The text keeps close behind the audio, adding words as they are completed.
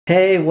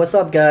Hey, what's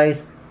up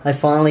guys? I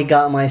finally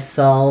got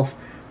myself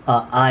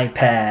an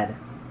iPad,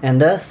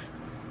 and this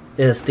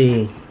is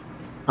the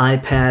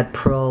iPad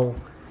Pro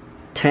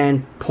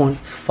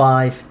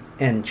 10.5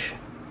 inch.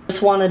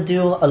 Just want to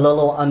do a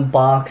little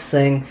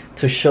unboxing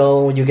to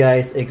show you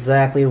guys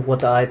exactly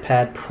what the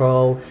iPad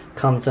Pro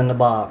comes in the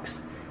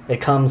box.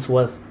 It comes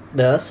with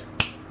this,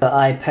 the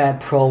iPad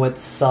Pro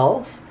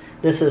itself.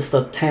 This is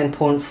the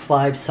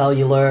 10.5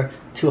 cellular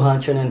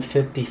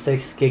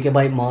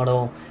 256GB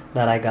model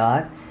that I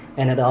got.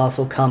 And it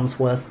also comes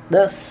with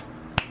this.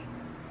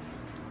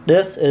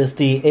 This is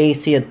the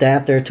AC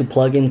adapter to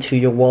plug into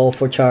your wall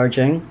for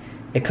charging.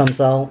 It comes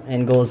out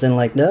and goes in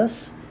like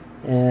this,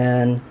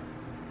 and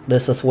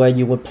this is where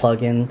you would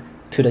plug in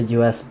to the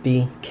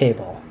USB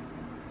cable.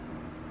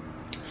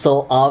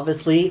 So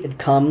obviously it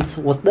comes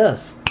with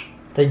this,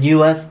 the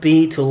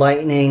USB to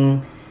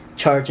Lightning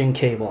charging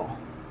cable.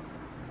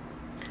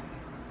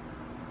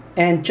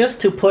 And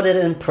just to put it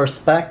in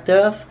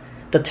perspective,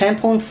 the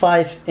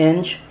 10.5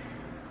 inch,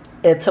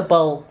 it's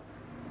about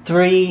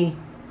 3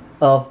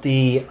 of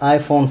the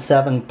iPhone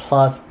 7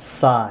 Plus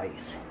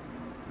size.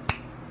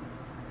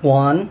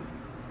 1,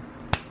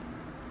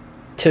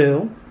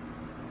 2,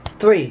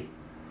 3.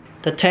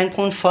 The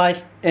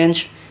 10.5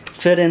 inch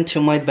fit into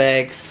my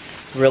bags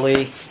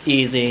really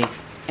easy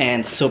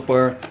and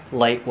super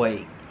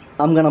lightweight.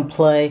 I'm gonna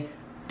play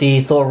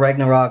the Thor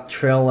Ragnarok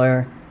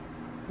trailer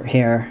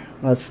here.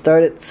 Let's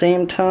start at the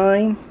same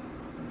time.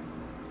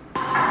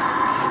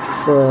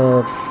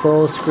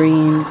 Full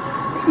screen.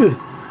 Now I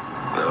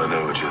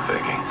know what you're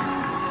thinking.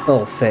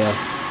 Oh, fail.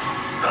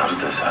 How did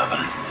this happen?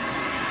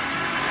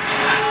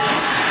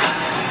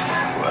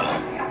 Well,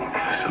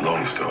 it's a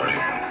long story.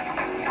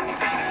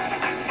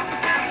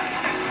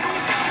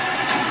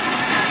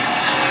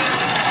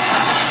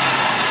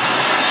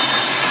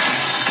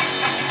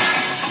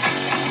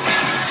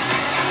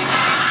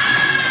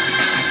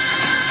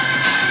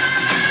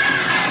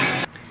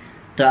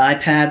 The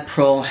iPad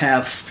Pro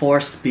have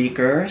 4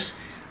 speakers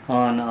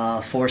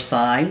on 4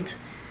 sides,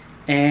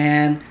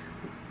 and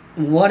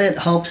what it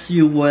helps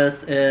you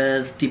with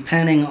is,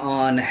 depending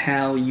on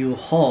how you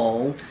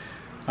hold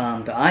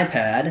the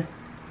iPad,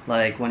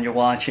 like when you're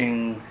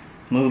watching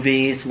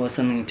movies,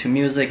 listening to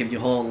music, if you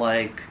hold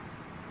like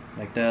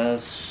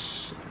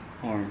this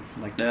or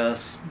like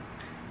this,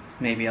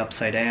 maybe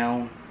upside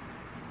down,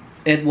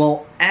 it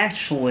will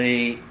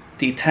actually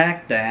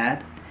detect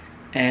that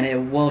and it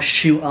will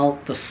shoot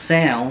out the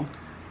sound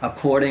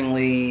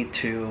accordingly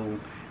to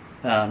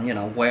you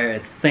know, where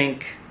it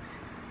think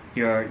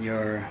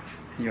you're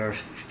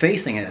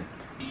facing it.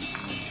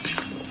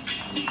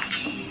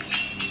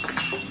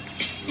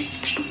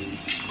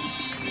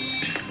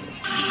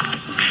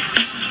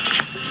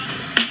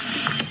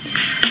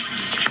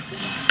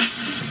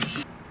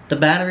 The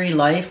battery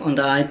life on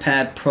the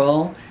iPad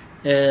Pro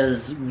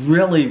is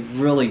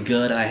really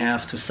good, I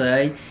have to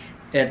say.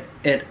 It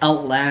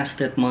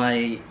outlasted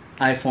my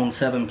iPhone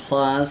 7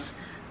 Plus,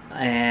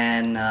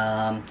 and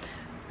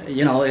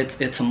you know,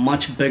 it's a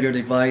much bigger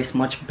device,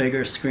 much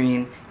bigger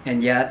screen,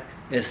 and yet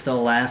it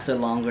still lasted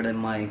longer than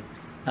my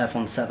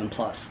iPhone 7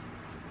 Plus.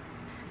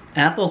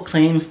 Apple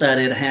claims that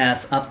it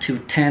has up to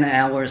 10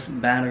 hours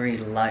battery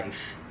life.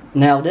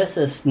 Now this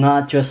is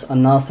not just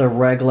another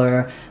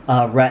regular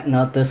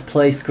Retina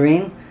display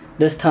screen.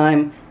 This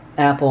time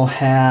Apple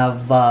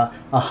have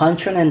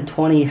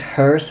 120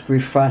 Hz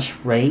refresh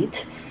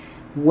rate,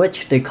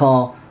 which they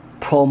call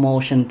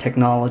ProMotion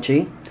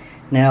technology.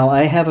 Now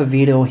I have a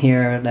video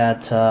here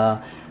that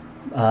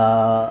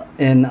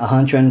in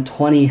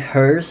 120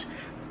 Hz,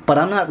 but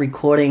I'm not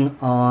recording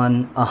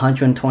on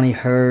 120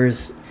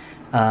 Hz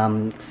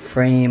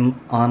frame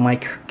on my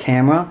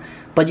camera,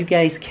 but you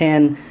guys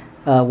can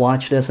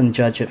watch this and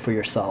judge it for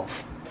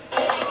yourself.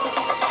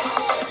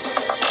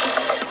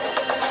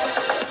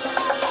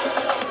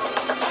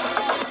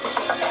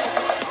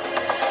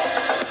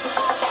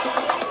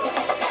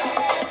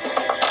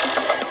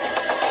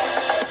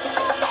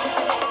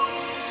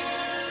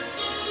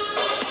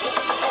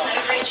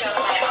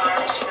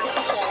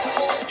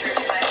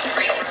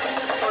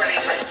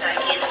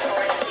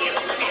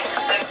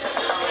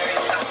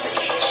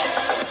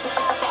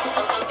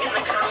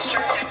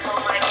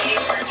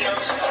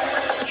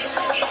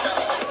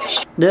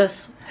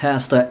 This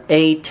has the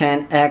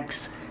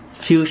A10X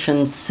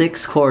Fusion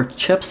 6-core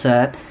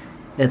chipset.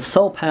 It's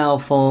so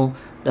powerful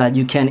that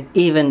you can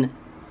even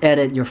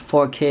edit your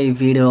 4K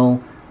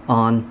video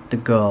on the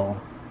go.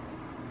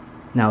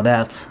 Now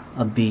that's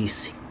a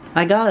beast.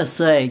 I gotta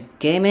say,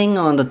 gaming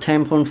on the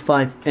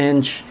 10.5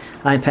 inch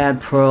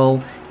iPad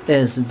Pro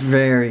is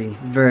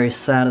very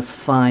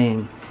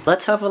satisfying.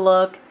 Let's have a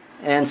look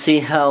and see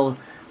how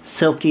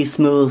silky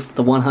smooth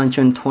the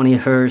 120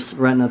 Hz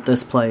Retina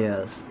display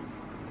is.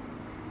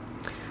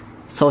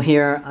 So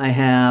here I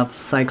have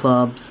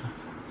Cyclops.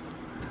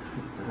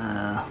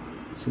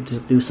 So to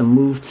do some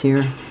moves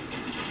here.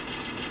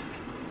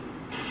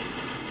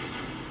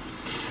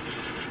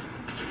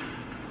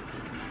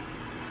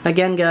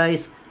 Again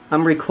guys,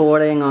 I'm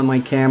recording on my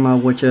camera,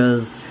 which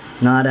is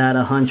not at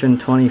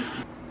 120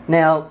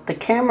 Now the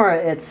camera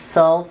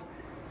itself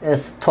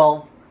is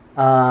 12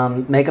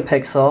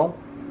 megapixel,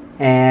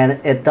 and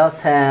it does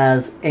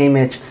has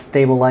image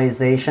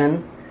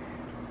stabilization.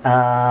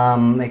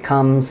 It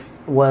comes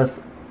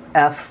with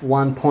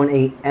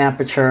f1.8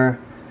 aperture,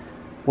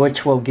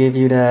 which will give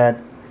you that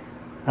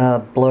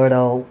blurred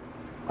out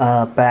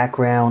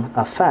background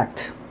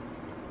effect.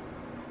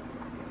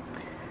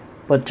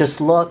 But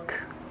just look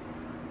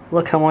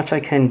how much I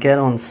can get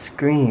on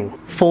screen.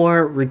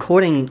 For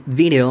recording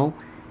video,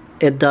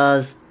 it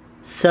does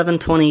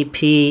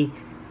 720p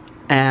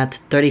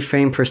at 30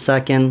 frames per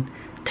second,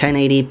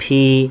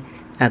 1080p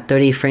at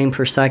 30 frames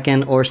per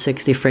second or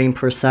 60 frames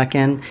per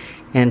second,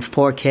 and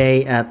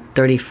 4K at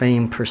 30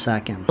 frames per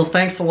second. So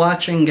thanks for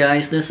watching,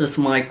 guys. This is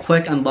my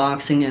quick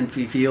unboxing and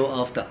review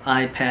of the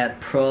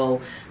iPad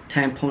Pro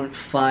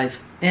 10.5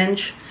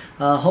 inch.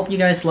 Hope you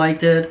guys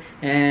liked it,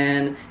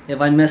 and if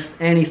I missed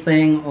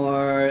anything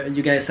or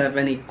you guys have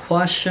any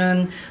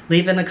question,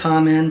 leave in a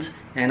comment,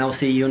 and I'll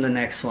see you in the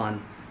next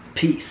one.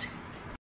 Peace.